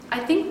I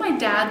think my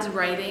dad's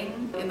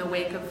writing in the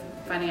wake of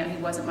finding out he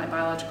wasn't my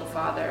biological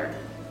father,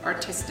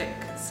 artistic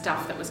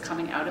stuff that was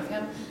coming out of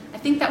him, I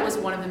think that was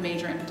one of the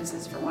major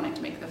impetuses for wanting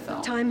to make the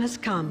film. Time has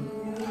come.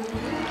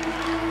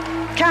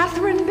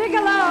 Catherine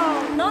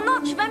Bigelow! Non,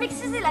 non, tu vas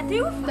m'excuser là,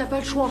 t'es ouf? T'as pas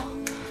le choix.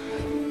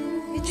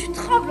 Et tu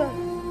trembles.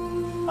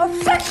 Oh,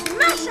 fuck,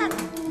 machin!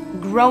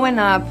 Growing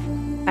up,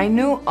 I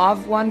knew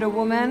of Wonder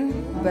Woman,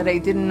 but I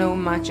didn't know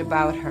much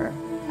about her.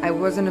 I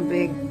wasn't a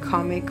big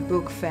comic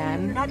book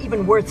fan. Not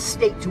even worth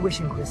state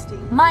tuition,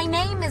 Christine. My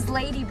name is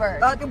Ladybird.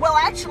 Well,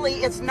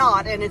 actually, it's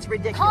not, and it's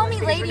ridiculous. Call me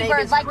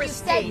Ladybird like you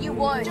said you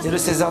would. Et le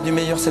César du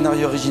meilleur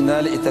scénario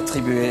original est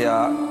attribué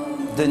à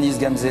Denise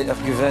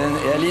Gamze-Erguven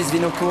et Alice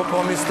Vinocourt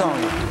pour Mustang.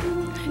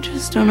 I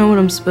just don't know what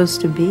I'm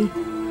supposed to be.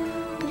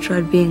 I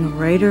tried being a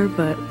writer,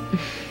 but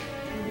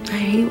I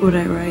hate what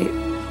I write.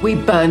 We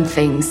burn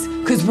things,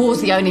 because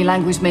war's the only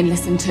language men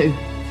listen to.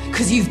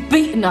 Because you've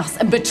beaten us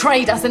and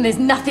betrayed us and there's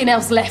nothing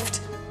else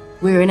left.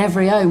 We're in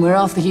every home, we're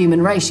half the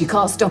human race, you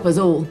can't stop us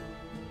all.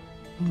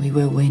 And we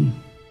will win.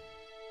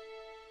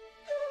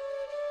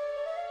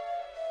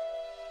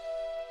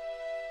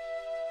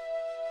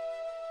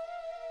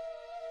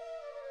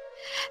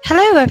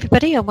 Hello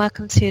everybody and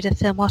welcome to the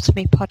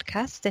Filmotomy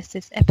podcast. This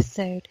is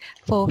episode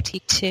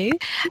 42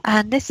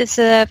 and this is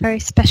a very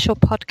special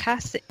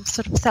podcast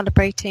sort of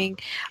celebrating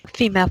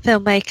female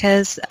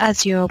filmmakers.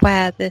 As you're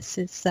aware, this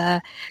is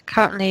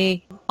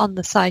currently on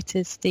the site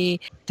is the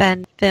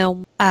Venn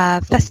Film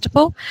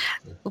Festival,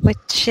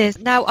 which is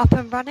now up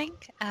and running,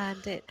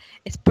 and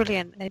it's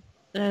brilliant.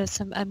 There's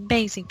some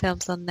amazing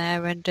films on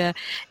there, and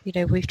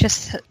we've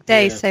just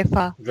days so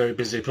far. Very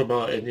busy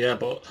promoting,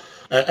 but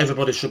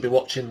everybody should be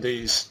watching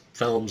these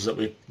films that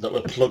we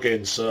plug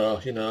in. So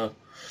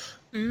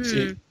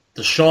see,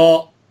 they're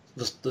short,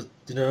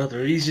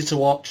 they're easy to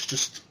watch.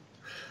 Just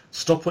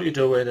stop what you're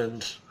doing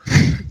and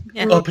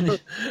open.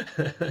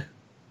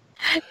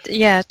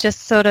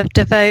 Just sort of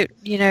devote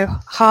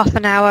half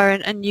an hour,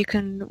 and you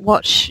can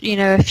watch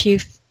a few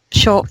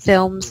short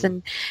films,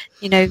 and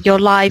your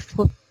life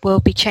will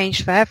be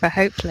changed forever,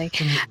 hopefully.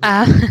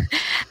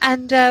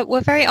 And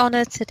we're very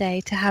honoured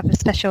today to have a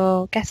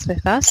special guest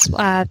with us,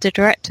 the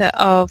director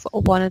of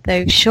one of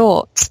those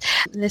shorts.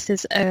 And this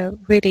is a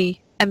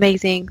really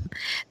amazing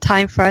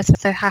time for us. We're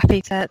so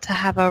happy to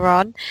have her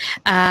on.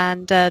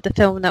 And the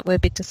film that we'll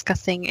be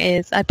discussing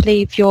is, I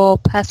believe, your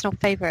personal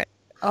favourite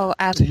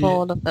out of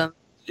all of them.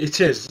 It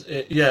is.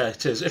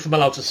 It is, if I'm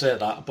allowed to say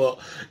that. But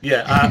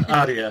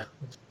Aria,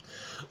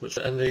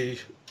 and the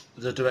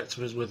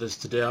director is with us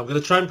today. I'm going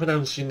to try and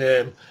pronounce your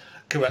name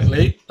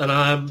correctly,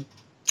 and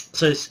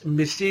so it's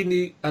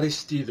Myrsini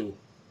Aristidou.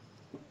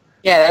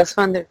 Yeah, that's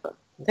wonderful.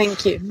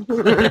 Thank you.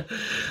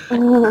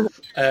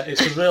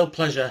 It's a real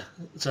pleasure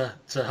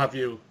to have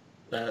you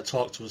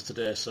talk to us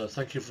today. So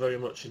thank you very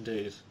much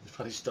indeed.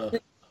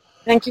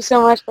 Thank you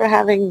so much for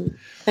having me.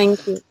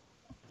 Thank you.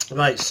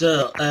 Right,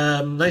 so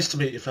nice to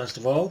meet you first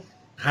of all.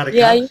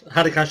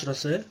 Harika, should I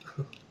say?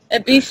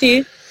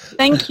 BC.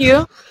 Thank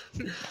you.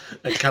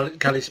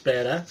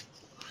 Kalispera.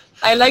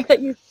 I like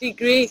that you speak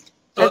Greek.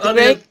 That's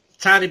only great. A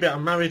tiny bit.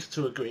 I'm married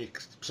to a Greek,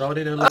 so I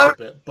only know a little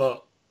bit.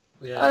 But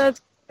yeah. Oh,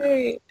 that's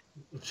great.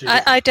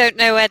 I don't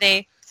know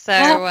any, so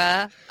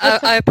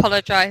I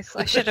apologise.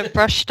 I should have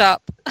brushed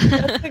up.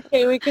 That's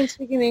okay. We can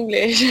speak in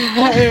English.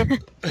 And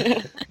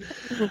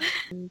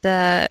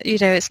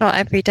it's not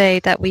every day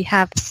that we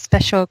have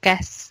special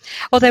guests.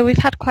 Although we've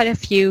had quite a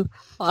few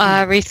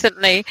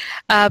recently,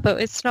 but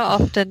it's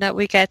not often that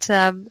we get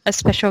a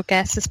special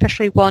guest,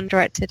 especially one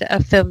directed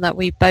a film that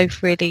we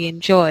both really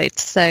enjoyed.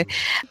 So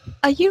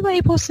are you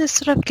able to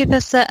sort of give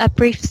us a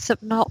brief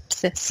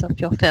synopsis of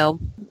your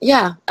film?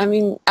 Yeah, I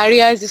mean,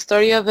 Aria is the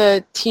story of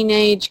a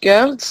teenage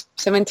girl,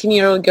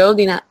 17-year-old girl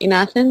in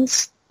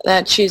Athens,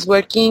 that she's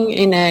working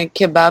in a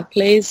kebab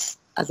place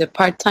as a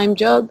part-time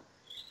job,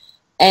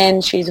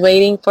 and she's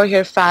waiting for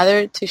her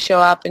father to show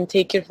up and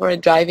take her for a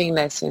driving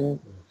lesson.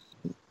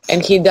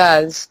 And he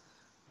does,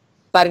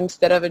 but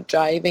instead of a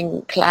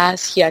driving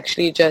class,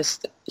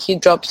 he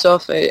drops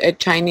off a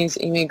Chinese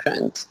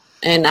immigrant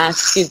and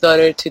asks his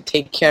daughter to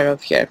take care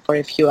of her for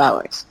a few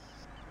hours.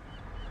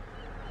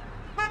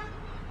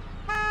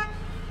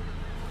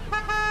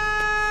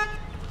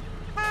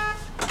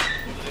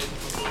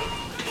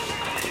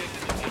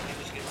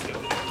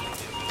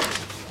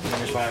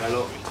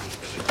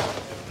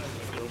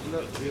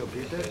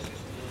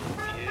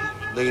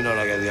 Δεν είναι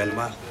ώρα για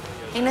διάλειμμα.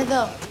 Είναι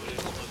εδώ.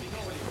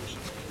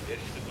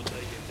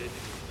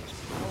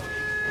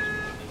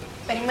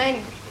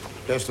 Περιμένει.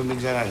 Πες του μην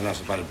ξεράσει να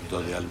σε πάρει το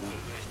διάλειμμα.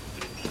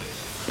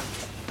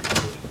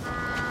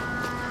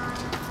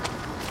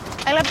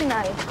 Έλα απ' την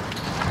άλλη.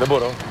 Δεν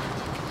μπορώ.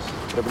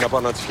 Πρέπει να πάω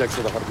να της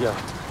φτιάξω τα χαρτιά.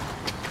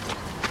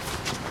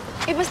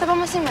 Είπες θα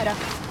πάμε σήμερα.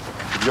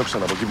 Τη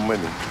διώξαν από εκεί που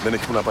μένει. Δεν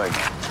έχει που να πάει.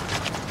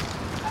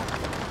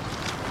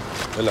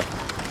 Έλα.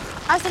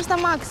 Άστρα στα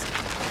μάξ.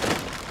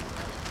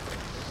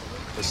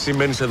 Εσύ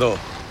μένεις εδώ.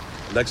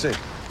 Εντάξει.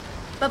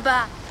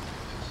 Μπαμπά.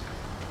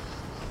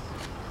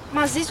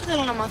 Μαζί σου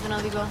θέλω να μάθω να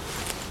οδηγώ.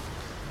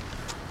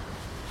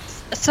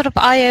 sort of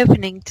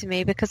eye-opening to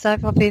me because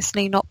I've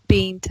obviously not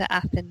been to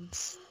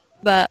Athens,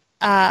 but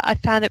I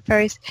found it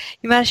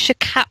you managed to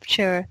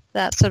capture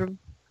that sort of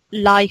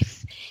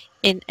life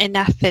in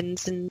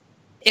Athens, and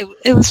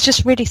it was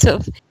just really sort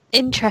of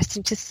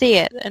interesting to see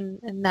it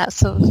in that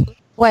sort of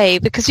way,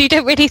 because you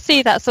don't really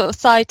see that sort of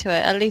side to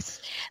it, at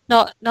least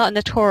not in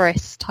a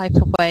tourist type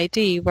of way, do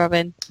you,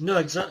 Robin? No,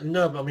 exactly.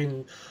 No, I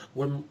mean,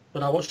 when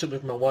I watched it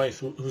with my wife,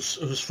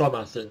 who's from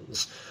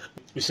Athens,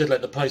 we said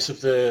like the price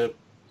of the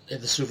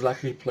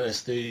souvlaki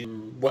place, the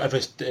whatever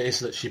it is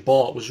that she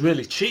bought was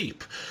really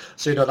cheap.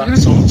 So that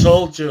sort of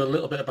told you a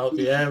little bit about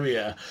the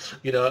area,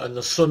 and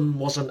the sun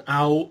wasn't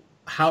out.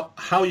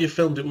 How you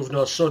filmed it with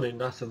no sun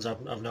in Athens,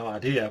 I've no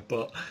idea,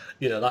 but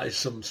that is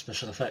some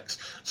special effects.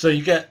 So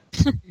you get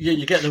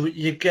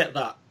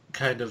that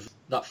kind of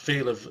that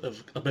feel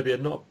of maybe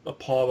not a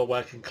poorer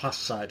working class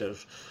side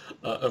of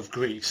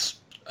Greece.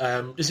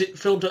 Is it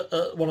filmed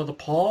at one of the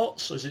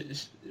ports, or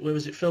where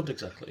was it filmed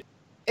exactly?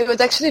 It was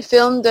actually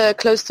filmed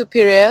close to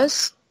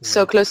Piraeus,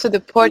 so close to the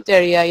port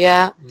area,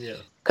 yeah. Yeah.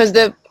 Because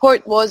the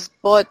port was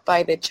bought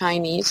by the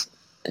Chinese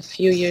a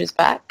few years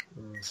back,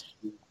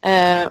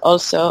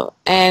 also.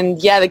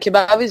 And yeah, the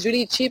kebab is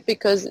really cheap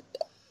because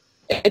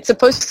it's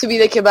supposed to be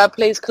the kebab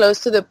place close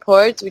to the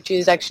port, which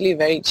is actually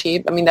very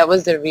cheap. I mean, that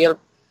was the real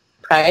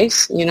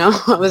price,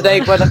 I was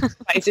like, what are the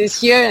prices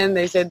here? And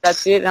they said,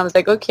 that's it. And I was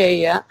like, okay,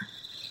 yeah.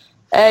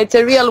 It's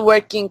a real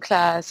working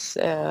class,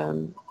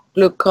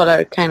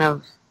 blue-collar kind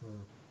of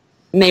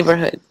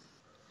neighborhood.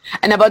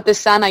 And about the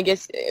sun, I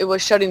guess it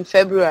was shot in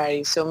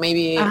February, so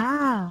maybe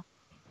it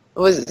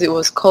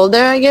was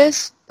colder, I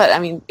guess. But I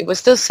mean, it was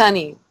still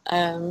sunny.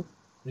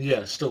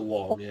 Yeah, still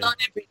warm. Yeah. Not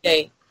every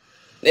day.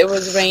 There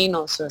was rain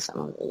also some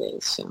of the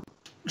days. So.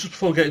 Just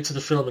before we get into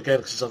the film again,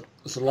 because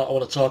there's a lot I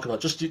want to talk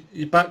about. Just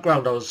your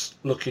background, I was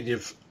looking.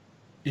 You've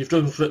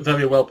done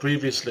very well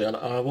previously, and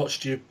I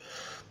watched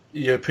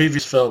your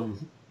previous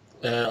film.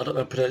 I don't know how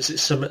to pronounce it.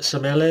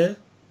 Semele?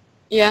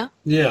 Yeah.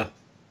 Yeah.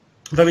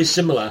 Very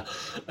similar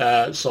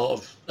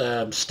sort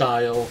of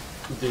style,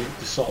 the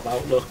sort of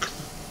outlook,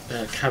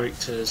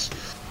 characters.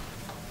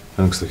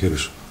 Άνοιξε το χέρι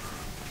σου.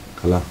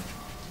 Καλά.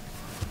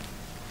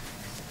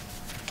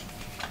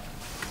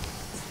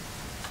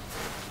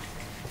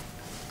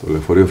 Το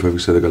λεωφορείο φεύγει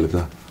σε 10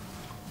 λεπτά.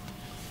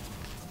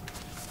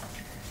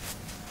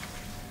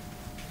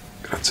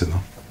 Κράτησε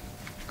εδώ.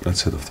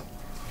 Κράτησε το αυτό.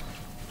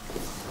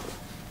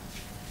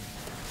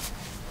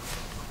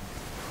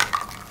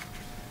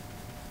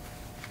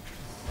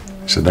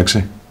 Είσαι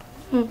εντάξει?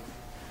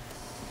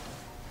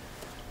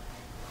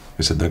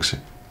 Είσαι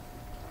εντάξει?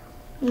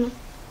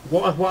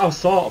 What I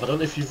thought of, I don't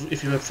know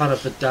if you're a fan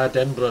of the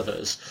Dardenne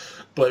brothers,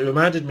 but it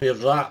reminded me of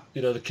that.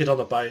 The kid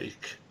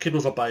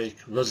with a bike,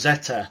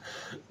 Rosetta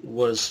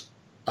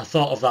I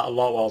thought of that a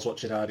lot while I was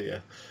watching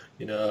Aria.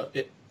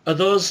 Are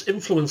those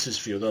influences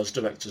for you, those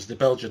directors, the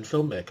Belgian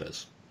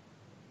filmmakers?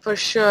 For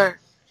sure.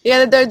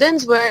 Yeah, the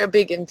Dardennes were a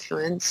big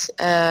influence,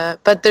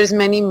 but there's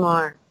many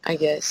more, I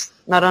guess.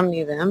 Not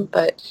only them,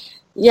 but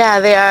yeah,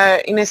 they are,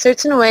 in a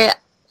certain way,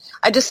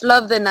 I just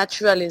love the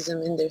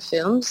naturalism in their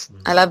films.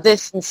 I love the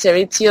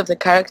sincerity of the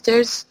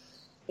characters.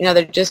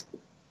 They're just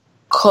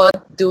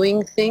caught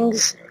doing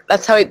things.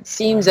 That's how it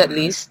seems, at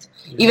least.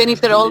 Even if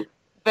they're all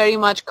very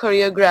much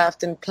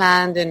choreographed and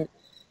planned and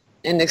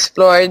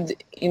explored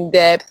in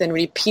depth and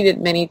repeated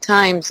many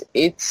times,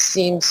 it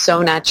seems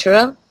so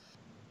natural.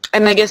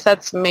 And I guess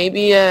that's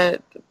maybe a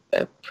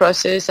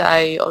process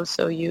I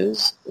also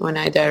use when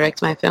I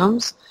direct my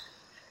films,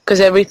 because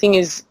everything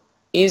is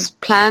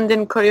planned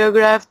and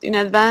choreographed in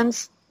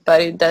advance, but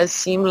it does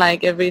seem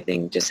like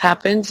everything just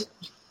happens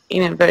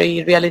in a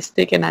very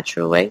realistic and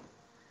natural way.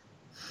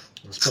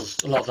 I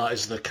suppose a lot of that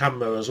is the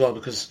camera as well,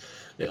 because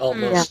it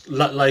almost,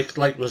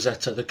 like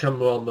Rosetta, the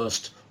camera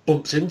almost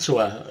bumps into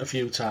her a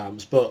few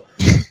times, but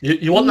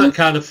you want that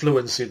kind of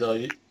fluency,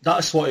 though.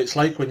 That's what it's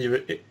like when you're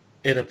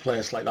in a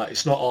place like that.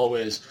 It's not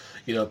always,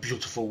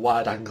 beautiful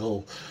wide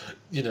angle,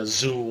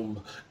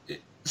 zoom.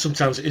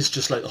 Sometimes it is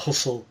just like the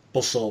hustle,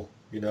 bustle,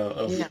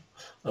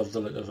 of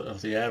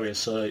the area.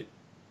 So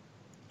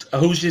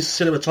who's your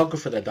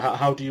cinematographer then?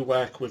 How do you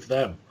work with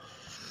them?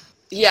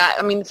 Yeah,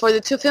 I mean, for the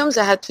two films,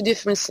 I had two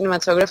different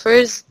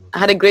cinematographers. I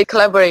had a great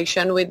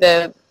collaboration with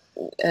the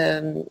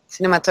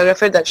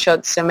cinematographer that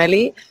shot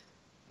Semele,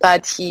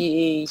 but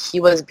he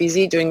was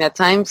busy during that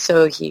time,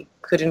 so he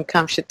couldn't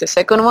come shoot the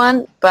second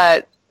one.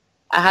 But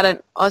I had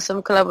an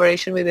awesome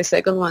collaboration with the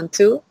second one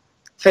too,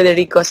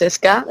 Federico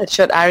Sesca, that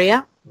shot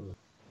Aria.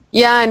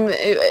 Yeah, and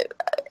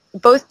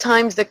both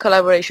times the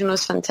collaboration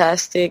was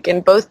fantastic,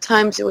 and both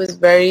times it was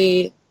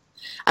very...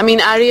 I mean,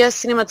 Aria's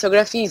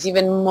cinematography is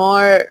even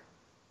more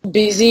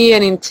busy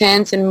and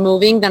intense and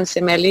moving than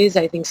Semele's.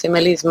 I think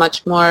Semele is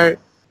much more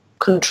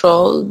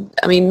controlled.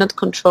 I mean, not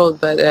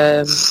controlled, but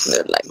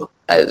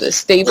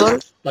stable.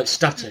 Like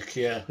static,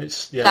 yeah. It's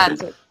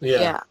static.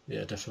 Yeah,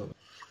 definitely.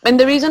 And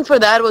the reason for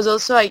that was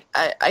also, I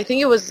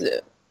think it was,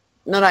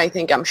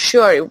 I'm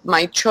sure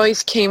my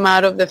choice came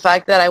out of the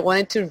fact that I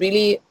wanted to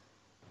really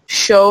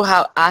show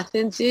how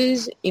Athens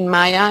is in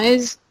my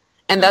eyes,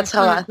 And that's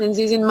how Athens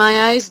is in my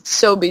eyes. It's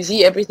so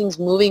busy. Everything's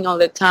moving all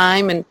the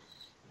time. And,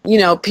 you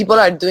know, people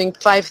are doing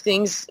 5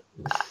 things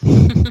at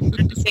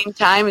the same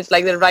time. It's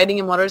like they're riding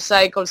a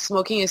motorcycle,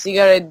 smoking a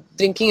cigarette,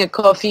 drinking a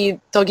coffee,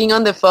 talking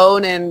on the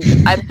phone, and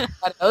I don't know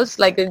what else.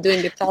 Like they're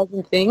doing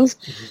 1,000 things.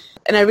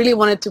 And I really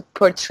wanted to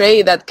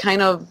portray that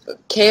kind of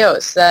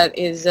chaos that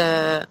is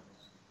that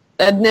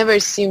never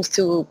seems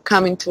to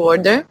come into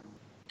order.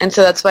 And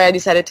so that's why I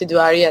decided to do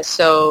Aria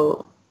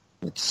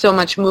with so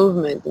much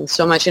movement and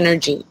so much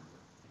energy,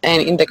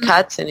 and in the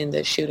cuts and in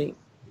the shooting.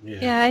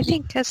 Yeah, I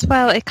think as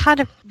well it kind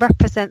of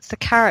represents the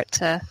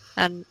character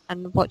and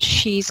what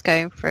she's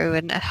going through,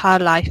 and her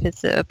life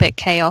is a bit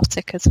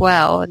chaotic as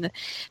well, and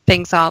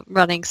things aren't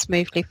running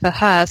smoothly for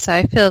her. So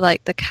I feel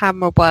like the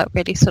camera work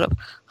really sort of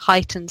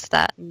heightens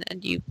that,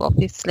 and you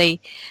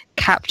obviously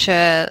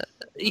capture,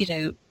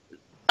 you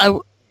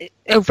know,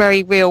 a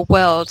very real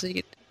world.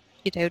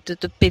 You know,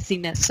 the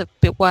busyness of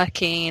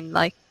working in,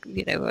 like,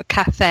 you know, a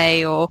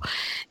cafe or,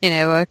 you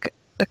know, a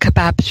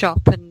kebab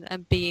shop,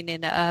 and being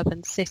in an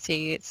urban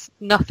city. It's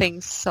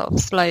nothing sort of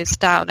slows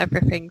down.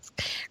 Everything's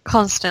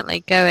constantly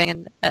going,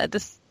 and at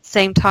the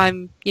same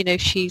time, you know,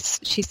 she's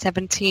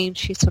 17.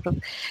 She's sort of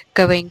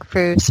going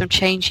through some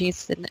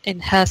changes in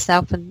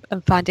herself and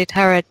finding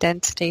her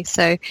identity.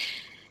 So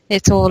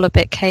it's all a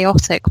bit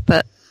chaotic,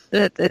 but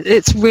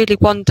it's really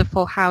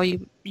wonderful how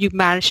you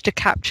managed to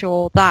capture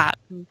all that.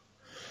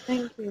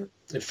 Thank you.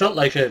 It felt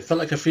like a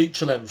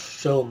feature-length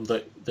film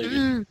that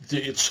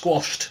you'd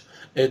squashed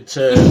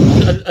into,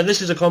 and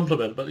this is a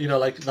compliment, but you know,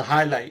 like the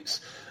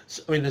highlights.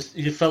 I mean,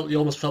 you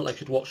almost felt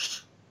like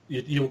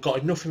you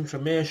got enough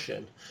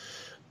information.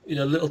 You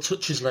know, little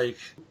touches like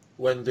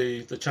when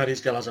the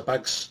Chinese girl has her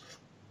bags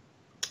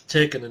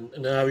taken,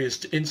 and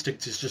Aria's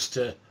instinct is just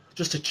to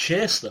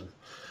chase them.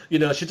 You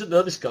know, she didn't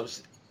know this girl.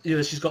 You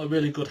know, she's got a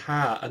really good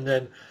heart, and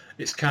then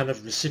it's kind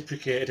of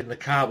reciprocated in the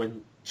car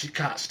when she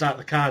can't start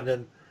the car, and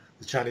then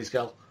the Chinese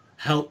girl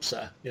helps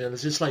her. You know,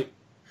 there's just like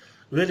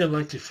really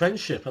unlikely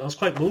friendship, and I was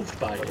quite moved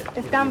by it.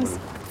 Estamos.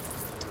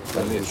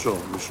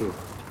 Μισό.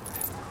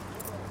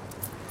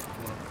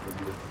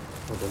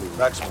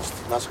 Εντάξει,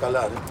 να είσαι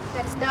καλά, ρε.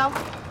 Ευχαριστώ.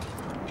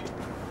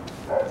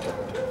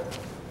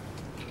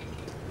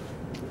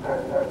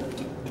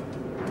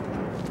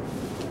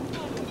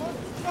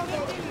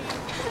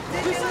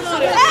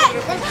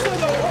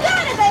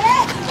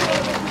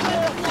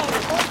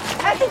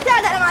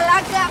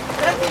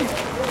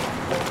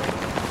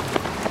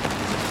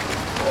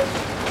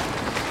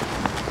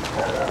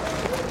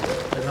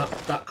 And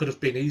that could have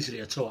been easily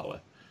a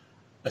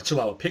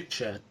 2-hour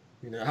picture.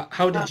 You know,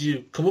 how did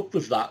you come up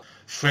with that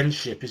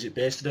friendship? Is it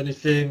based on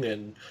anything,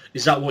 and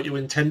is that what you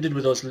intended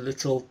with those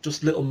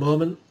little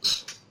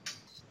moments?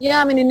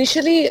 Yeah, I mean,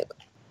 initially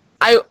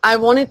I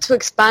wanted to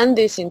expand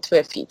this into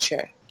a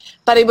feature,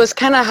 but it was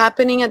kind of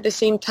happening at the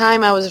same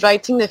time. I was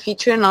writing the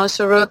feature and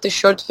also wrote the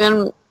short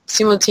film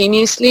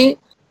simultaneously.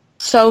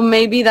 So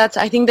maybe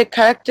I think the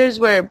characters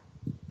were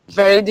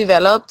very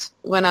developed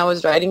when I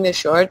was writing the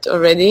short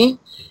already,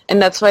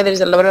 and that's why there's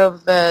a lot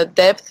of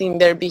depth in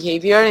their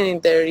behavior and in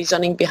their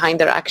reasoning behind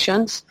their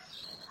actions.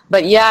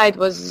 But yeah,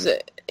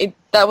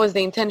 that was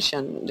the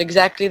intention,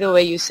 exactly the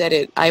way you said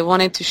it. I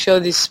wanted to show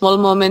these small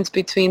moments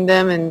between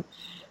them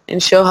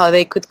and show how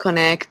they could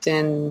connect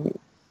and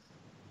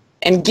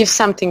give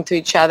something to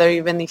each other,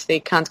 even if they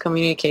can't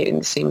communicate in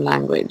the same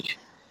language.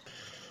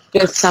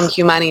 Just some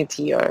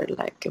humanity, or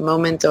like a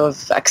moment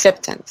of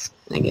acceptance,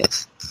 I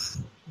guess.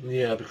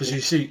 Yeah, because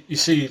you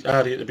see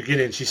Aria at the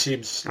beginning. She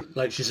seems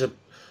like she's in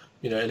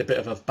a bit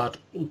of a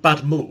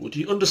bad mood.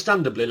 You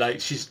understandably, like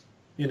she's,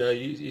 you know,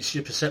 it's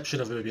your perception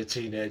of maybe a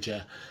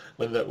teenager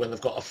when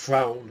they've got a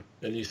frown,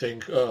 and you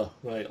think, oh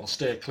right, I'll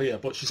stay clear.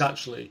 But she's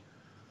actually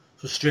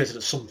frustrated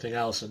at something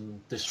else,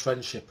 and this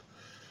friendship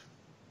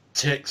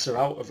takes her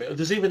out of it.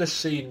 There's even a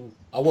scene,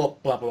 I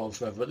won't blabber on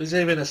forever, but there's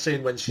even a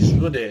scene when she's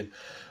running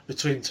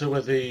between two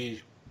of the,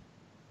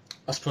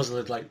 I suppose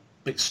they're like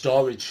big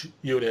storage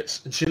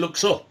units, and she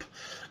looks up,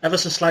 ever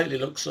so slightly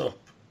looks up.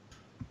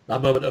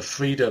 That moment of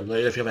freedom, like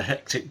if you have a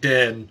hectic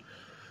day and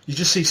you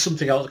just see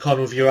something out of the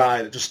corner of your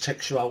eye that just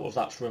takes you out of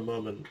that for a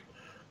moment.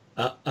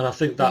 And I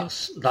think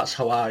that's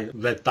how I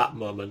read that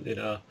moment, you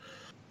know.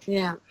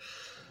 Yeah.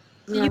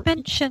 You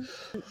mentioned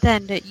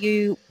then that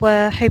you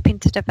were hoping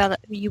to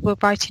you were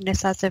writing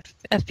this as a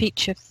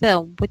feature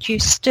film. Would you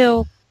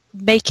still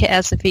make it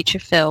as a feature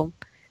film?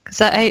 Because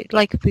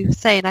like we were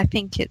saying, I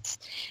think it's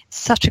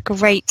such a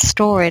great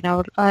story,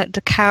 and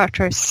the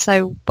character is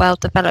so well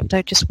developed.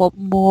 I just want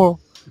more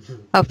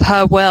of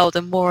her world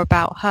and more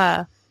about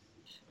her.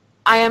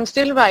 I am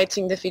still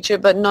writing the feature,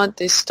 but not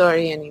this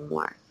story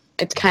anymore.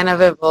 It kind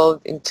of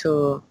evolved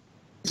into,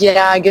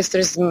 I guess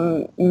there's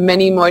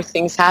many more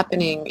things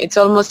happening. It's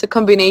almost a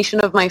combination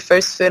of my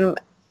first film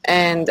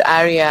and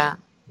Aria,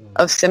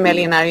 of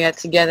Semeli and Aria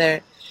together.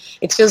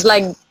 It feels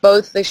like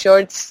both the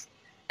shorts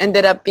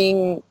ended up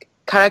being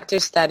character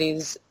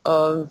studies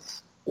of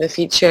the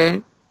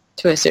feature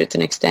to a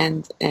certain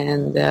extent,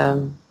 and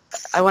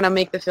I want to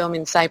make the film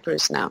in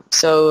Cyprus now,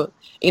 so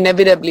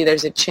inevitably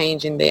there's a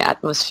change in the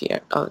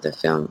atmosphere of the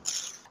film.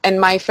 And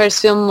my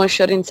first film was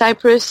shot in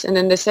Cyprus, and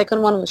then the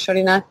second one was shot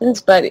in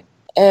Athens. But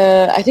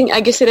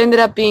I guess it ended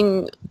up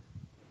being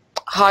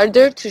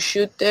harder to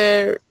shoot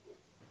there.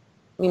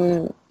 I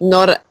mean,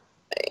 not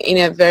in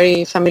a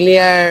very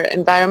familiar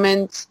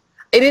environment.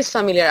 It is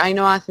familiar. I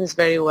know Athens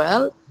very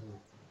well,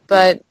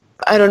 but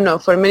I don't know.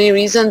 For many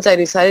reasons, I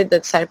decided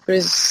that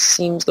Cyprus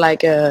seems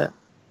like a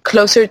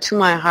closer to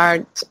my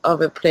heart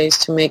of a place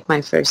to make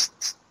my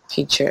first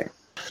feature.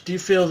 Do you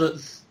feel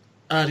that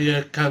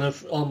Aria kind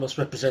of almost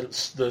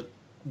represents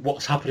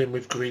what's happening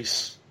with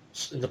Greece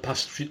in the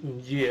past few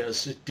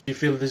years? Do you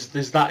feel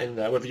there's that in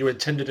there, whether you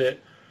intended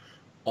it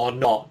or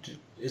not?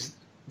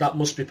 That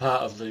must be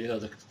part of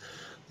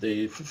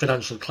the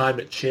financial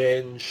climate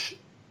change?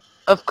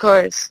 Of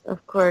course.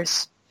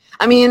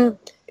 I mean,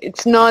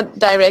 it's not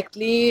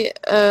directly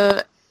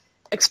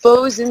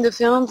exposed in the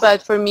film,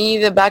 but for me,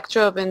 the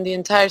backdrop and the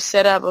entire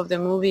setup of the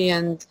movie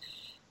and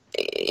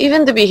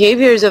even the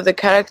behaviors of the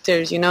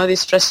characters,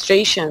 this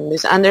frustration,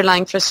 this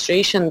underlying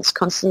frustration that's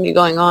constantly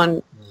going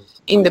on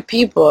in the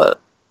people,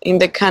 in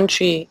the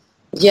country.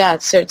 Yeah,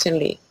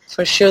 certainly.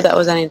 For sure that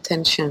was an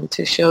intention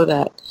to show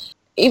that.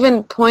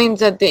 Even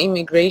points at the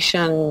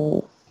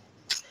immigration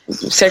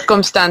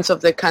circumstance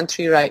of the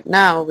country right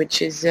now,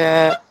 which is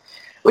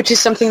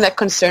something that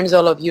concerns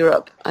all of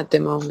Europe at the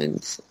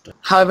moment.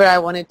 However, I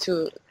wanted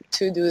to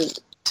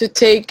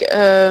take,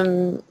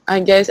 I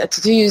guess,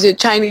 to use a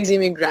Chinese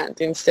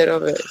immigrant instead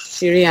of a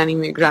Syrian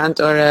immigrant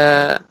or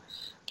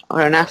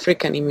an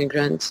African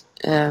immigrant.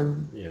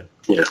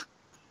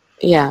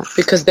 Yeah,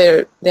 because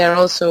they're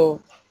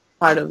also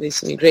part of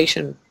this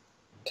immigration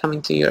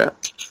coming to Europe.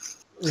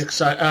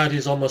 Because Aria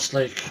is almost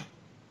like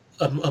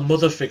a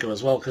mother figure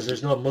as well, because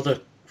there's no mother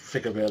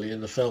figure really in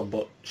the film,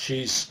 but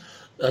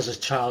as a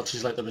child,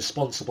 she's like the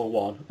responsible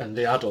one, and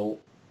the adult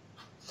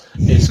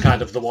is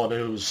kind of the one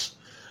who's,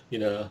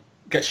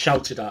 gets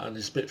shouted at and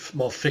is a bit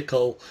more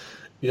fickle.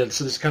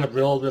 So there's kind of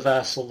role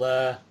reversal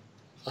there.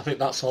 I think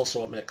that's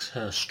also what makes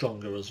her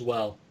stronger as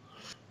well.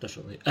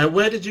 Definitely.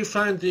 Where did you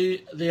find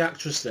the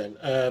actress then?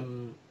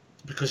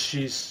 Because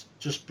she's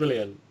just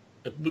brilliant.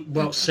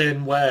 Without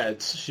saying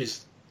words,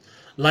 she's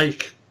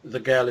like the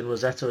girl in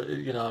Rosetta.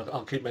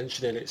 I'll keep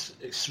mentioning it's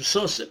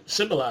so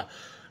similar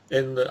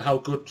in how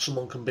good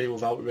someone can be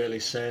without really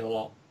saying a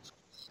lot.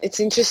 It's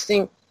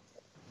interesting.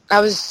 I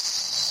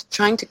was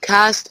trying to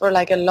cast for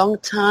like a long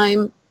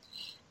time,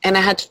 and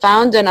I had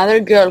found another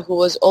girl who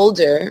was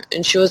older,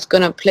 and she was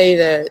going to play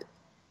the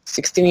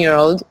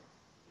 16-year-old.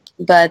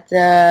 But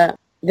the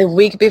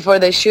week before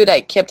the shoot,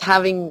 I kept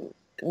having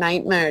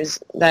nightmares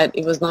that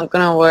it was not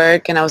going to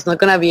work, and I was not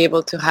going to be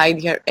able to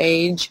hide her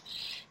age.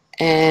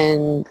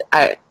 And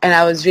I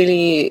was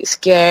really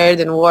scared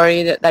and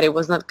worried that it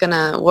was not going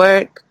to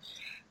work.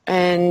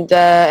 And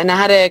I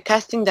had a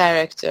casting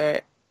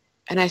director,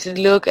 and I said,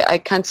 look, I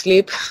can't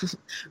sleep.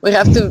 We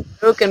have to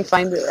look and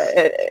find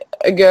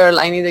a girl.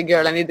 I need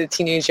a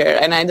teenager,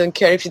 and I don't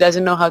care if she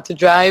doesn't know how to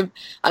drive.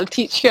 I'll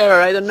teach her,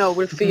 or I don't know,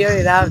 we'll figure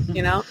it out,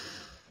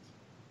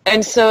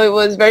 And so it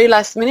was very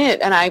last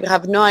minute, and I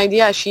have no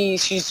idea.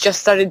 She's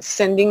just started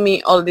sending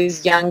me all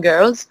these young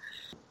girls.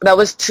 That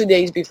was 2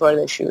 days before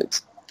the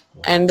shoot.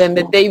 And then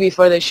the day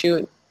before the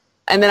shoot,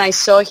 and then I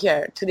saw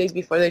her 2 days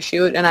before the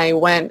shoot, and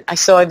I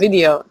saw a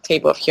video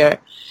tape of her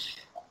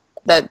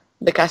that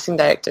the casting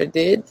director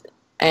did,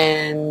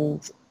 and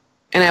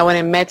I went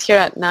and met her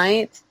at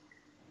night.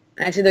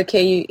 I said,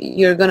 okay,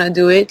 you're going to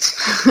do it.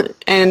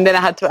 And then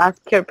I had to ask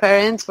her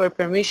parents for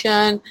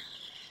permission,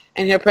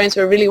 and her parents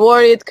were really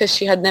worried because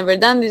she had never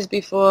done this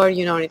before,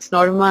 and it's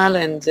normal,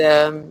 and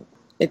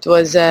it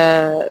was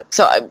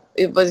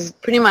it was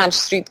pretty much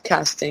street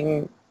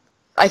casting.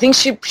 I think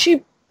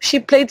she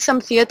played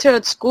some theater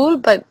at school,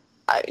 but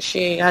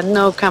she had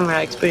no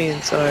camera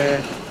experience or...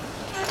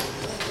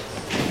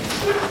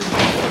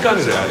 Τι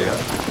κάνεις ρε Άρια?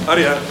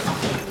 Άρια,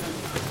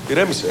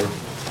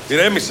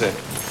 ηρέμησε.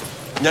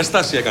 Μια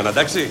στάση έκανα,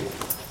 εντάξει?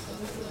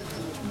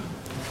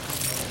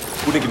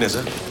 Πού είναι η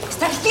Κινέζα?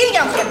 Στα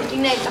χέρια μου για την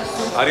Κινέζα.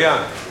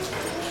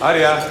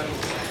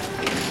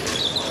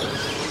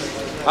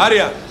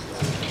 Άρια!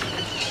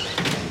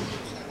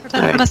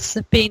 That must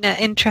have been an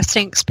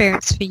interesting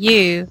experience for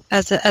you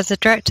as a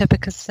director,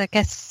 because I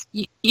guess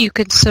you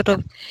could sort of,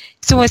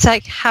 it's almost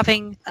like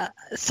having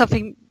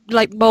something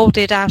like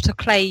molded out of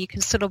clay. You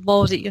can sort of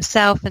mold it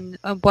yourself and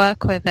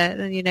work with it,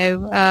 and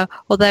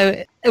although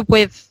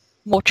with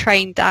more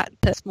trained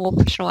actors, more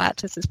professional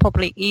actors, it's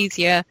probably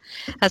easier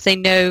as they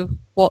know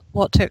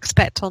what to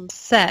expect on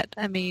set.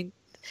 I mean,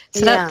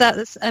 so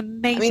that's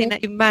amazing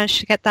that you managed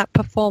to get that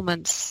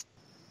performance.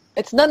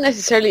 It's not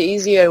necessarily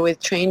easier with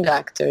trained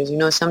actors,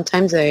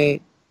 sometimes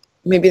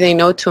maybe they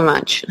know too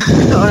much.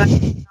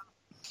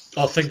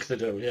 I think they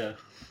do, yeah.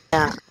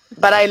 Yeah,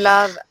 but I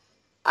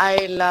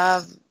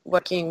love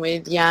working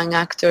with young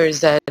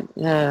actors that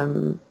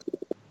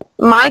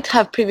might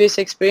have previous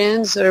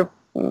experience or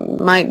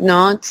might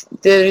not.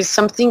 There is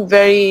something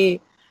very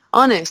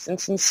honest and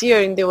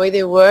sincere in the way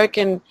they work,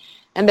 and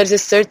there's a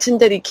certain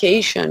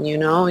dedication,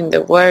 in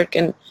the work.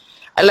 And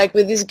like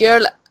with this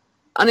girl,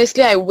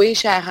 honestly, I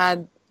wish I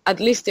had at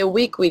least a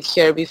week with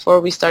her before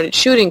we started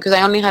shooting, because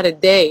I only had a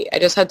day. I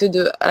just had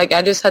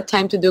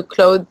time to do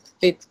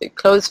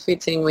clothes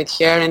fitting with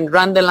her and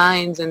run the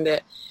lines and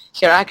her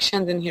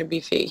actions and her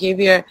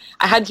behavior.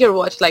 I had her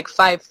watch like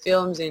 5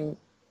 films in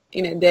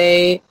a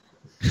day.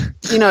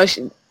 You know,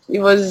 it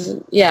was,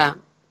 yeah.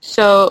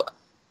 So,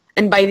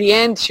 and by the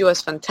end, she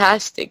was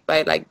fantastic.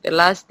 By like the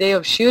last day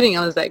of shooting,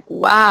 I was like,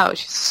 wow,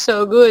 she's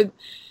so good.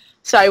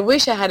 So I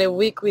wish I had a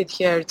week with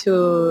her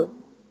to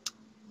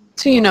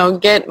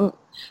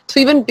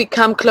even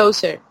become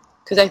closer,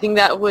 because I think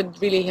that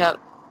would really help.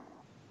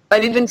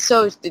 But even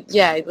so,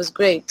 yeah, it was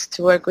great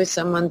to work with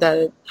someone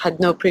that had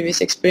no previous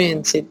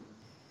experience. It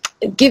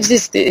gives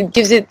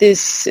it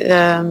this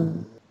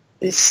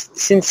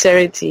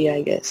sincerity,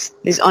 I guess,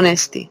 this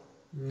honesty.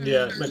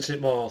 Yeah, it makes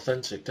it more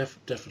authentic,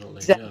 definitely.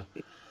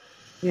 Exactly.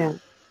 Yeah.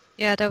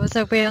 Yeah, there was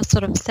a real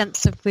sort of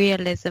sense of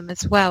realism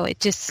as well. It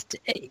just,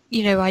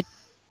 you know,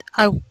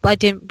 I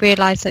didn't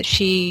realise that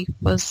she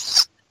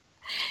was,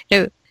 you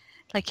know,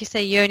 like you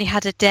say, you only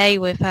had a day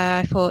with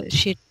her. I thought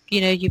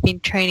you've been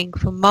training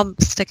for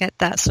months to get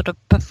that sort of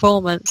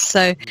performance.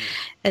 So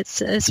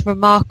it's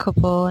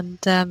remarkable,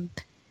 and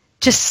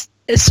just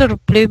it sort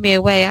of blew me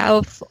away.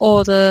 Out of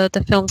all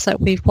the films that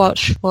we've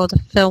watched for the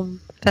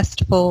film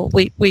festival,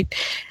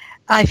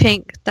 I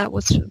think that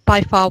was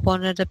by far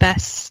one of the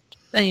best,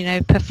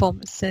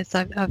 performances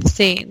I've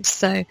seen.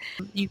 So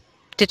you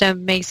did an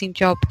amazing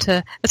job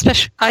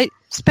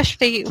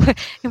especially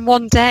in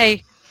one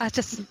day. I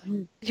just,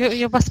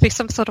 you must be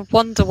some sort of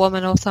Wonder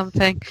Woman or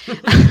something.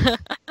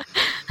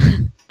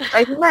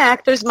 I think my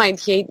actors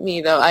might hate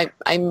me, though.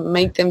 I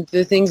make them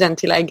do things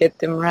until I get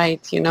them right,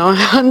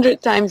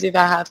 100 times if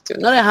I have to.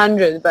 Not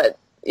 100, but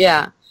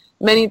yeah,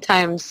 many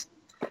times.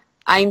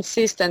 I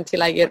insist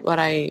until I get what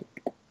I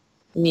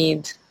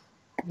need.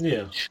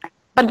 Yeah.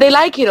 But they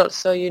like it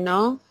also,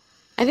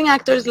 I think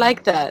actors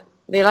like that.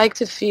 They like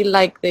to feel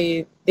like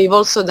they've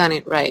also done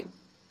it right.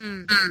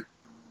 Mm.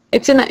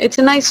 It's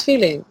a nice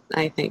feeling,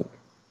 I think.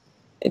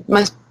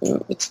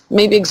 It's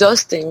maybe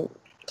exhausting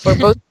for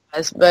both of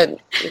us, but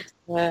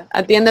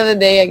at the end of the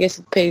day, I guess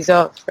it pays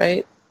off,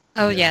 right?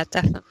 Oh yeah,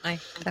 definitely.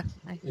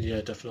 Yeah,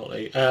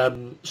 definitely.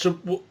 So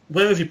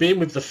where have you been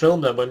with the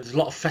film then? When there's a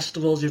lot of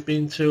festivals you've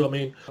been to.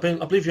 I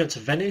believe you went to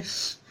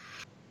Venice.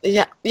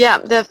 Yeah.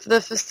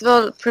 The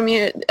festival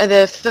premiered.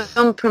 The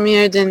film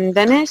premiered in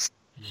Venice,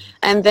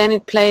 and then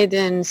it played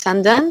in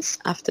Sundance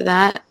after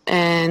that,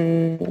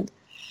 and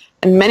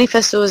many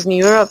festivals in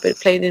Europe. It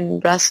played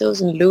in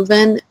Brussels, in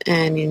Leuven,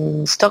 and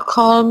in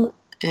Stockholm,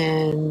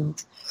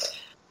 and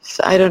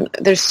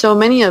there's so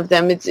many of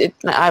them.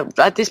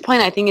 At this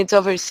point, I think it's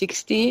over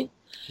 60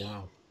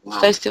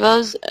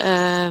 festivals.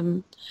 I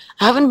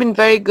haven't been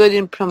very good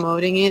in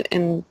promoting it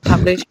and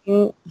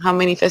publishing how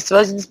many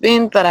festivals it's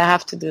been, but I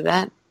have to do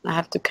that. I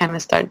have to kind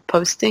of start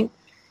posting.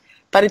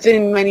 But it's been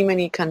in many,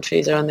 many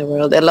countries around the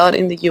world. A lot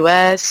in the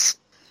US,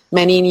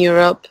 many in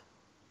Europe,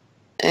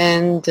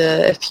 and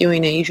a few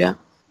in Asia.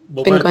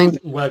 Well, we're going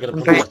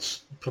to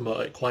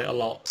promote it quite a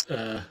lot,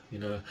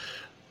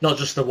 not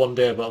just the one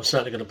day, but I'm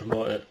certainly going to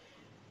promote it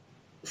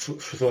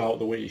throughout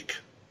the week.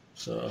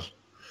 So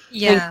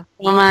yeah, thank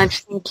you so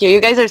much. Thank you.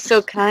 You guys are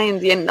so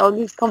kind, and all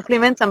these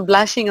compliments. I'm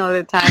blushing all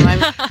the time.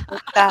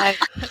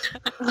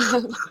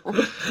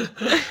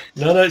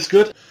 No, it's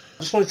good.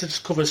 I just wanted to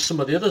just cover some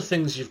of the other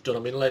things you've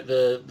done. Like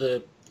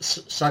the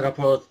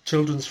Singapore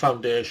Children's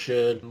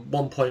Foundation,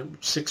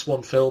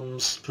 1.61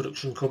 Films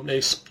production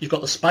company. You've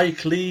got the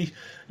Spike Lee.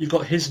 You've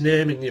got his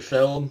name in your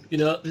film.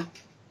 There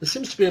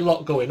seems to be a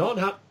lot going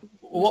on.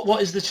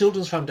 What is the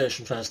Children's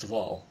Foundation, first of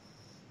all?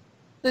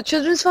 The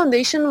Children's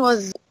Foundation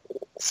was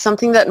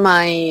something that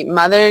my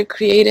mother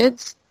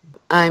created.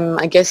 I'm,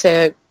 I guess,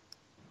 a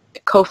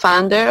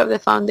co-founder of the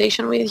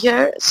foundation with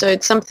her. So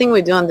it's something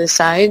we do on the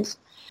side.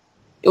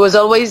 It was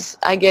always,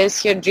 I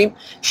guess, her dream.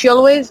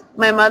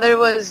 My mother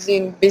was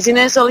in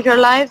business all her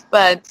life,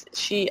 but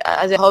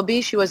as a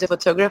hobby, she was a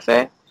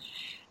photographer.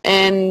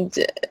 And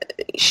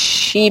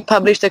she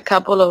published a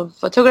couple of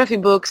photography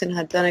books and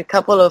had done a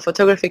couple of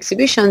photography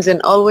exhibitions,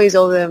 and always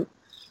all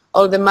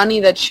the money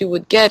that she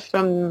would get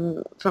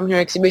from her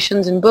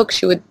exhibitions and books,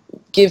 she would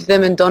give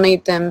them and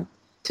donate them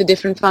to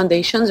different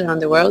foundations around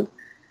the world.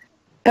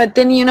 But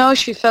then,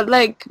 she felt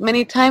like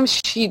many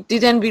times she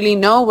didn't really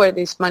know where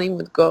this money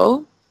would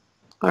go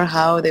or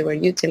how they were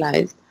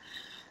utilized.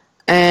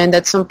 And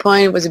at some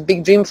point, it was a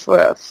big dream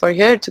for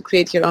her to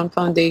create her own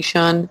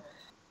foundation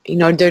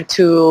in order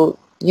to,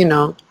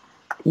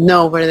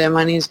 know where the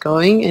money is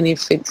going, and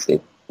if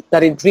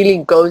that it really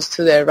goes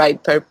to the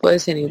right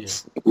purpose, and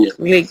it's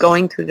really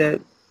going to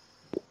the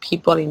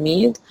people in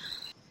need.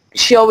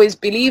 She always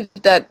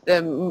believed that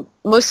the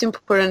most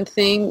important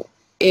thing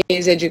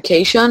is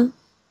education,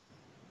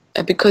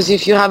 because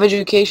if you have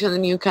education,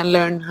 then you can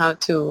learn how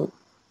to,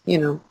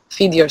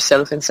 feed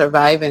yourself and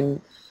survive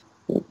and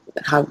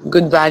have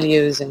good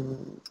values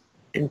and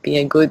be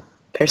a good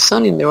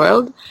person in the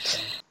world.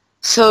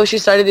 So she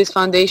started this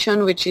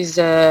foundation, which is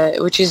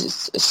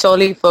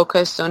solely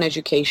focused on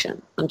education,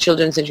 on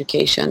children's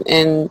education,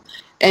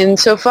 and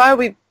so far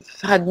we've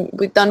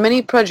we've done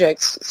many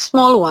projects,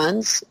 small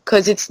ones,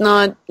 because it's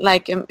not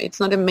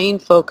a main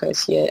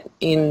focus yet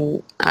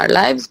in our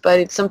lives, but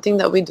it's something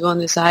that we do on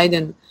the side,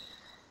 and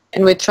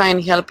we try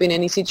and help in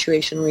any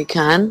situation we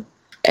can.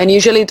 And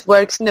usually it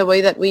works in the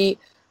way that we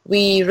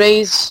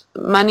raise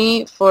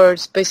money for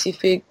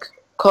specific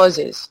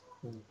causes.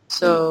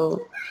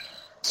 So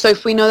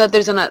if we know that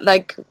there's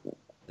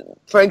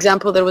for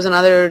example, there was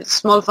another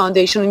small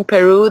foundation in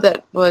Peru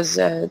that was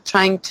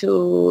trying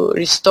to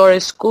restore a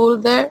school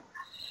there,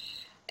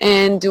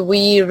 and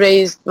we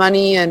raised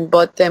money and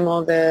bought them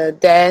all the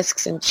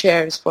desks and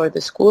chairs for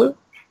the school.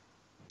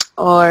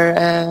 Or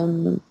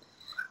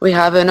we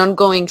have an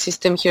ongoing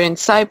system here in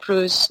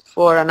Cyprus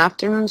for an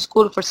afternoon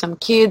school for some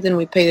kids, and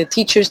we pay the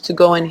teachers to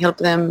go and help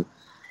them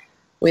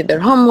with their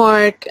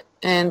homework,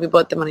 and we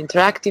bought them an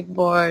interactive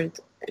board.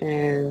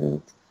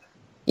 And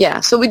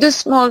yeah, so we do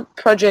small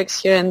projects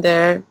here and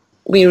there.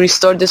 We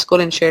restored the school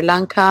in Sri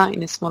Lanka,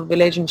 in a small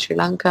village in Sri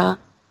Lanka.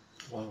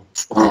 Wow.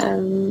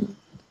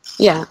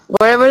 Yeah,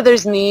 wherever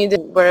there's need,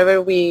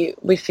 wherever we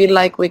feel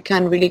like we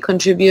can really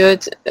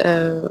contribute,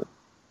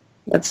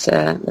 that's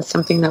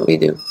something that we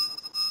do.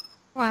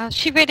 Wow,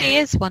 she really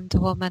is Wonder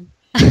Woman.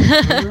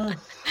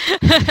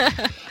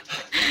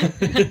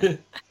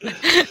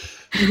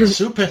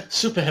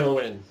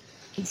 Superheroine.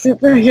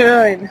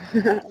 Superheroine.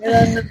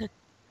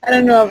 I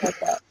don't know about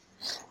that.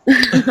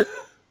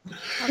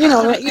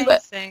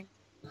 Amazing.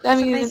 I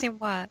mean, amazing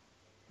work.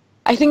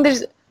 I think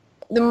there's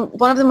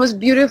one of the most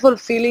beautiful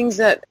feelings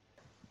that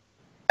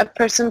a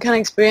person can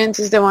experience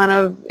is the one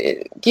of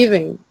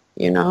giving.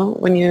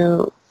 When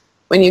you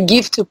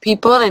give to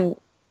people and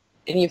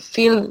you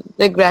feel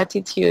the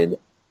gratitude.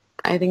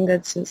 I think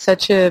that's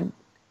such a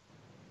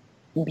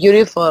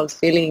beautiful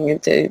feeling.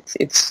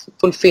 It's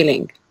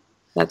fulfilling.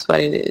 That's what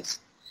it is.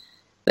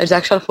 There's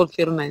actual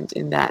fulfillment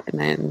in that,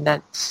 and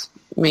that's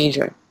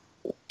major.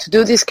 To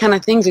do these kind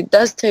of things, it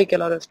does take a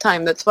lot of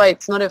time. That's why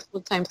it's not a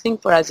full-time thing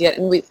for us yet.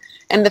 And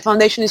the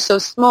foundation is so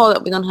small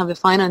that we don't have the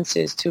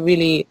finances to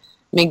really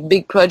make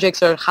big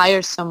projects or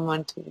hire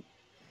someone to,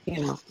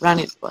 run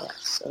it for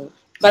us. So.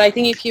 But I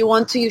think if you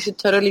want to, you should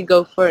totally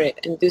go for it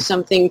and do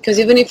something. Because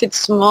even if it's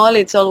small,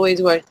 it's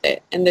always worth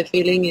it. And the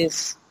feeling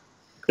is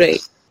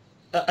great.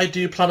 Do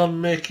you plan on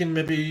making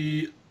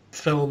maybe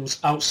films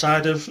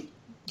outside of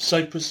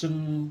Cyprus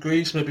and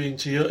Greece, maybe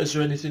into Europe? Is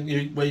there anything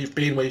where you've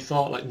been where you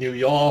thought, like New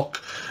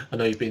York, I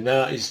know you've been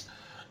there,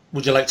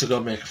 would you like to go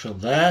and make a film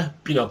there?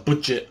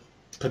 Budget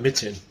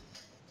permitting.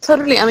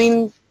 Totally. I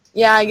mean,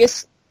 yeah, I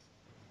guess,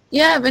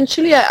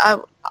 eventually I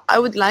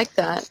would like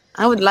that.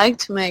 I would like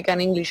to make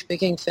an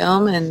English-speaking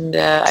film, and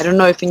I don't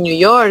know if in New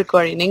York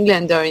or in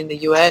England or in the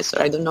US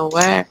or I don't know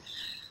where,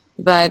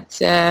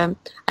 but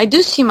I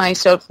do see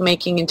myself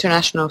making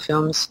international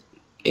films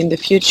in the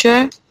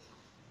future.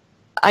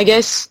 I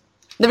guess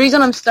the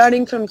reason I'm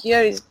starting from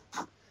here is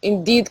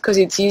indeed because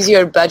it's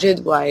easier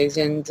budget-wise,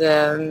 and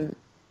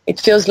it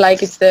feels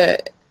like it's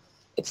the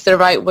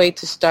right way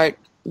to start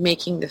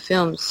making the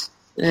films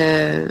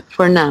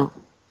for now.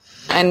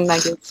 And I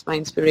guess my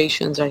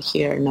inspirations are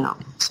here now.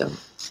 So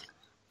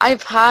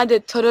I've had a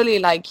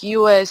totally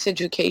US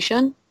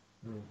education.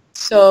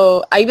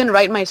 So I even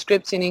write my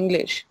scripts in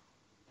English.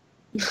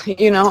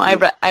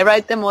 I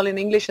write them all in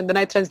English, and then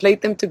I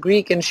translate them to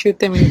Greek and shoot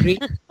them in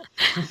Greek.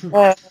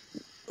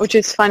 Which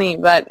is funny,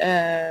 but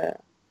I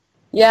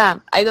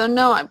don't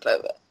know.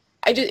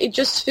 It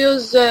just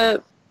feels,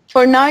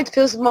 for now it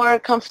feels more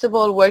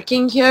comfortable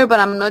working here, but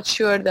I'm not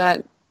sure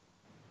that,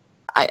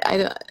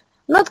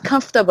 not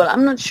comfortable,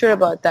 I'm not sure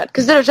about that,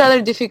 because there's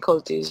other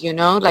difficulties,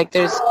 like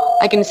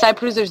in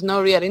Cyprus there's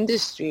no real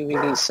industry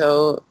really,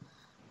 so,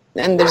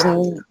 and there's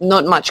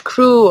not much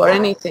crew or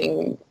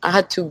anything. I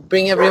had to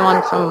bring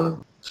everyone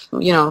from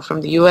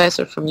the US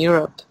or from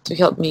Europe to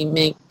help me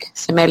make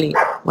Semeli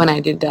when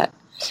I did that.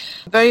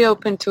 Very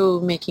open to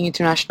making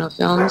international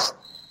films,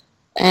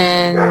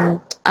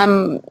 and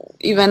I'm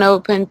even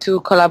open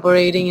to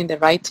collaborating in the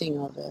writing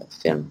of a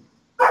film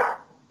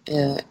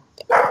with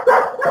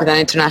an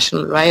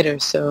international writer.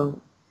 So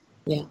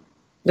yeah,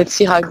 let's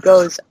see how it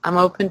goes. I'm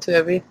open to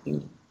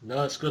everything.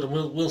 No, it's good, and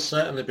we'll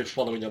certainly be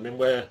following you. I mean,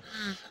 we're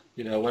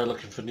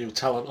looking for new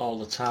talent all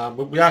the time.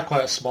 We are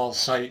quite a small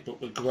site, but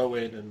we're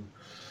growing, and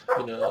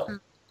the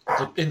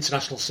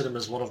international cinema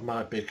is one of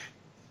my big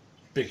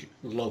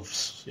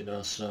loves,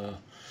 so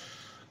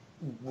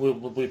we'll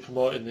be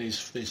promoting these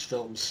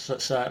films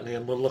certainly,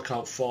 and we'll look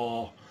out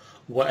for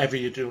whatever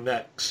you do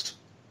next.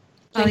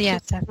 Oh yeah,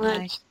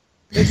 definitely.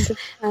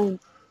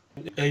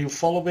 Are you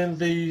following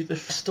the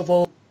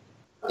festival?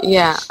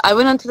 Yeah, I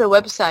went onto the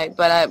website,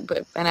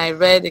 and I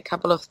read a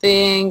couple of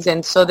things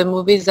and saw the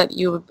movies that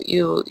you're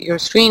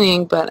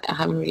screening, but I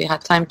haven't really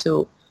had time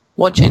to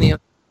watch any of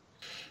them.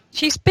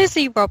 She's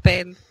busy,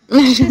 Robin.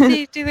 She's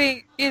busy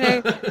doing,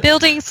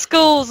 building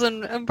schools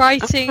and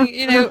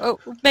writing,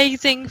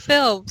 amazing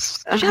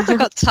films. She hasn't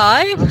got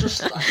time. I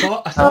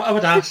thought I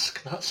would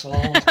ask. That's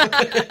all.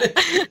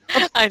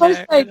 Of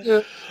course I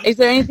do. Is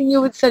there anything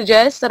you would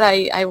suggest that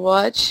I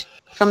watch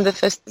from the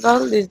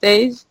festival these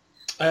days?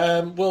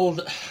 Well,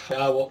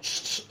 I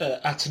watched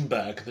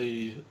Attenberg,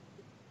 the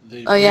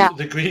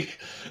the Greek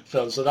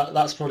film, so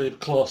that's probably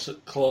close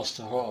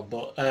to home.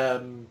 But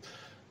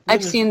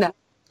I've seen that.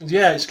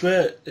 Yeah, it's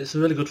great. It's a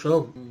really good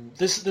film.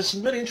 There's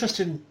some really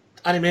interesting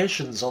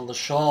animations on the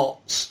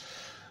shorts.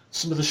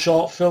 Some of the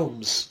short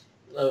films,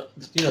 they're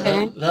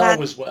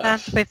always worth.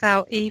 Land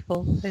Without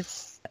Evil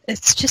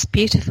it's just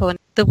beautiful, and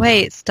the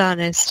way it's done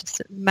is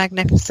just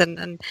magnificent.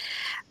 And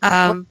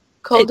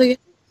called again?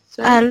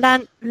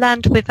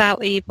 Land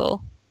Without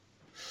Evil.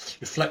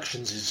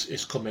 Reflections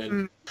is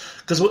coming,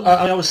 because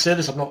I always say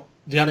this. I'm not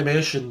the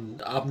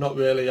animation. I'm not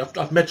really.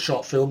 I've made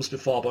short films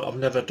before, but I've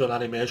never done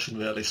animation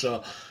really.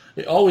 So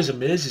it always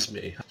amazes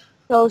me.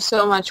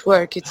 So much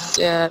work. It's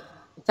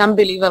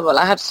unbelievable.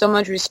 I have so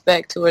much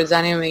respect towards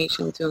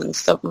animation too, and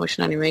stop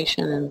motion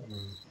animation, and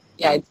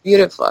yeah, it's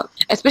beautiful.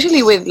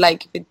 Especially with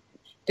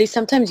they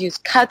sometimes use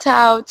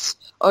cutouts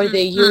or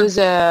they use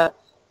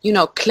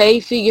clay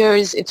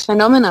figures. It's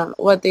phenomenal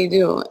what they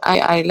do.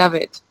 I love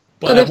it.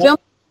 So the film.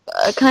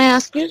 Can I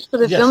ask you? For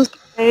the films,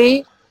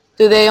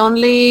 do they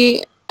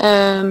only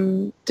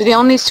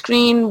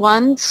screen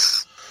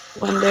once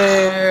when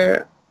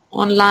they're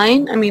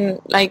online? I mean,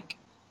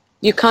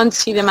 you can't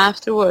see them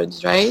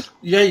afterwards, right?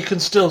 Yeah, you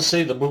can still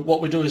see them. What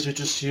we do is we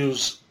just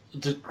use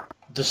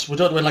this. We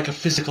don't do a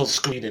physical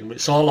screening.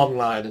 It's all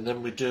online, and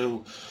then we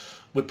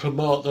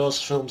promote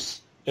those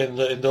films in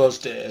those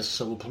days.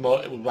 So we'll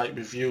promote it. We'll write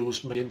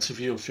reviews, maybe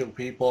interview a few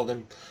people, and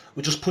then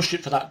we just push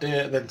it for that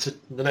day, and then to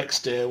the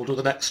next day we'll do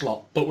the next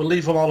lot. But we'll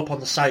leave them all up on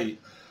the site.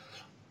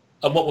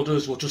 And what we'll do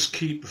is we'll just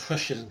keep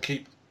refreshing and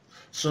keep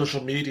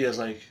social media as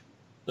a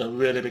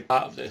really big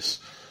part of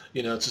this.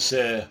 To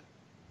say,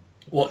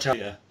 watch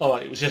Aria. All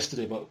right, it was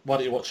yesterday, but why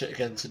don't you watch it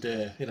again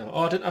today?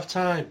 I didn't have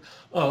time.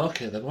 Oh,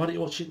 okay, then why don't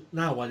you watch it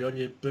now while you're on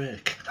your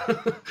break?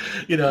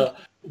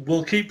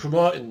 We'll keep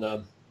promoting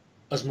them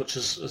as much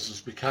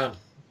as we can.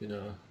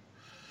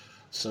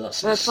 So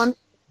that's fun.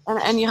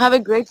 And you have a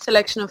great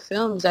selection of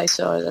films. I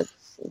saw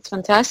it's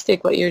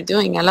fantastic what you're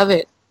doing. I love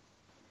it.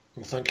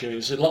 Well, thank you.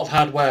 It's a lot of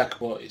hard work,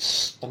 but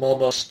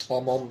I'm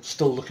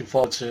still looking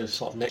forward to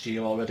sort of next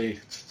year already.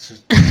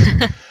 Just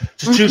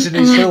choosing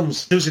these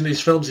films. Choosing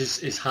these films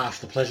is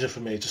half the pleasure for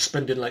me. Just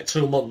spending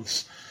 2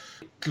 months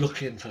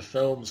looking for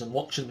films and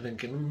watching them,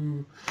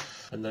 thinking,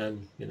 and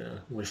then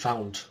we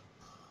found.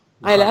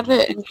 I love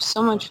it, and there's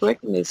so much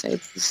work in this.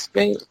 It's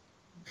great.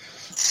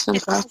 It's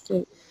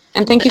fantastic.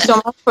 And thank you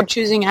so much for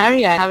choosing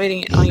Aria and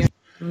having it on your.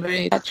 I'm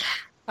very touched.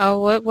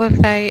 Oh,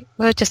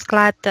 we're just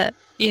glad that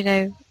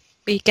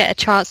we get a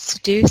chance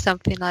to do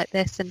something like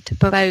this and to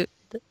promote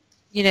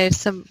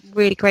some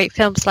really great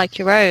films like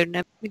your own.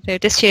 And,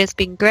 this year's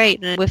been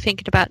great, and we're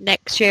thinking about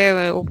next year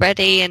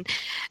already, and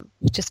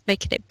just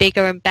making it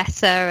bigger and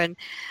better, and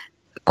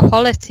the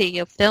quality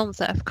of films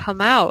that have come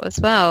out as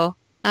well.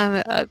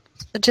 I'm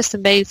just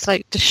amazed,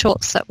 the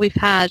shorts that we've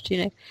had,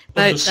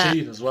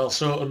 underseen as well.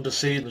 So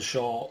underseen, the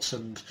shorts,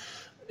 and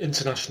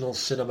international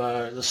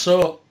cinema. They're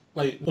so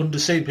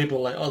underseen.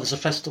 People are there's a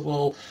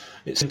festival.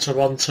 It's in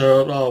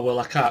Toronto. Oh well,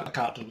 I can't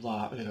do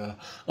that.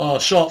 Oh,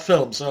 short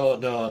films. Oh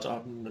no,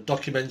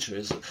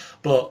 documentaries.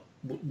 But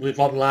with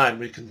online,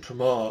 we can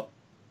promote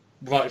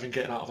without even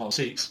getting out of our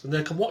seats, and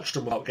they can watch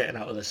them without getting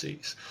out of their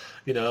seats.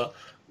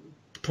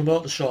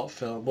 Promote the short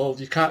film. Well,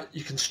 you can't.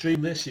 You can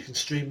stream this. You can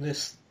stream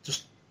this.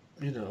 Just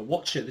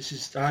watch it. This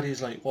is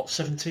Aria's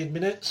 17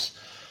 minutes.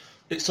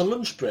 It's a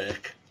lunch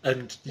break,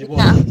 and you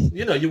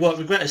won't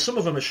regret it. Some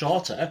of them are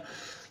shorter,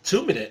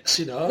 2 minutes.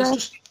 It's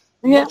just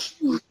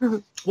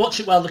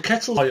watch it while the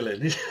kettle's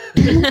boiling.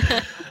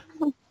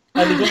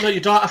 And you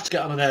don't have to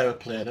get on an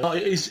aeroplane.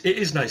 It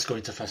is nice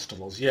going to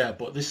festivals, yeah.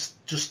 But this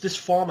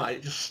format,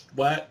 it just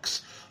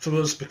works for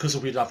us because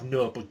we'd have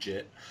no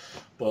budget.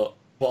 But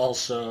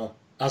also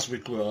as we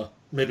grow,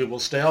 maybe we'll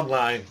stay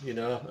online,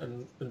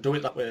 and do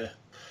it that way.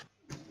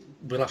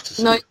 We'll have to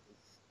see. No,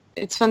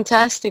 it's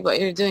fantastic what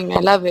you're doing.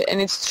 I love it,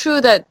 and it's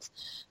true that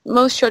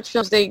most short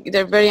films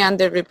they're very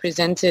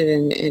underrepresented,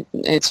 and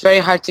it's very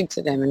hard to get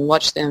to them and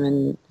watch them,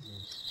 and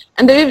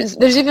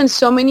there's even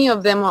so many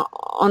of them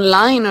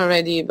online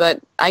already. But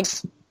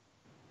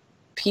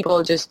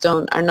people just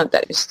are not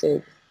that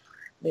interested.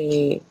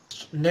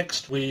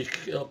 Next week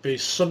it'll be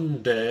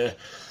Sunday.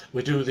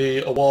 We do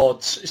the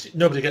awards.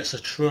 Nobody gets a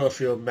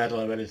trophy or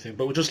medal or anything,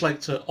 but we just like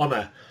to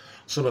honour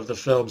some of the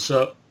films.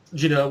 So.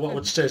 What I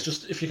would say is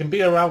just if you can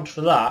be around for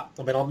that.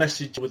 I mean, I'll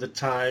message you with the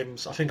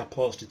times. I think I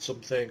posted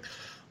something,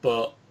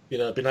 but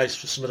it'd be nice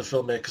for some of the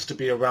filmmakers to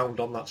be around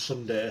on that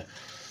Sunday,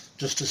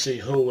 just to see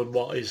who and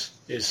what is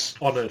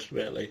honoured,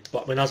 really.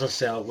 But I mean, as I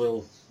say, I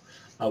will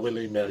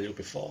email you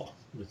before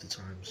with the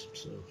times.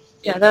 So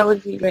yeah, that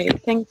would be great.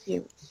 Thank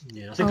you.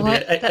 Yeah, I think it'll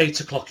be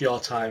 8 o'clock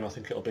your time. I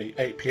think it'll be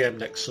 8 p.m.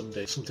 next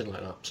Sunday, something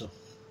like that. So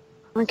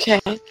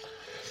okay.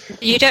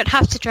 You don't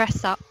have to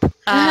dress up.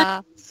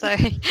 So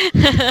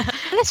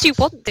unless you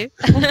want to.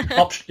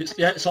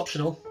 It's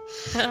optional.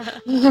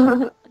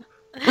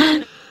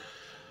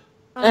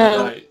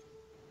 Right.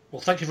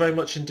 Well, thank you very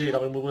much indeed. I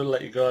mean, we will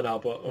let you go now,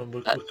 but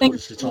we could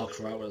obviously talk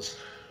for hours.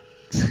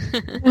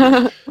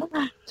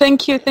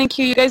 Thank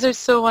you. You guys are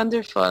so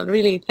wonderful.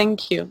 Really,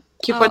 thank you.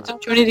 Thank you for the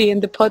opportunity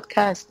and the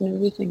podcast and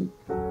everything.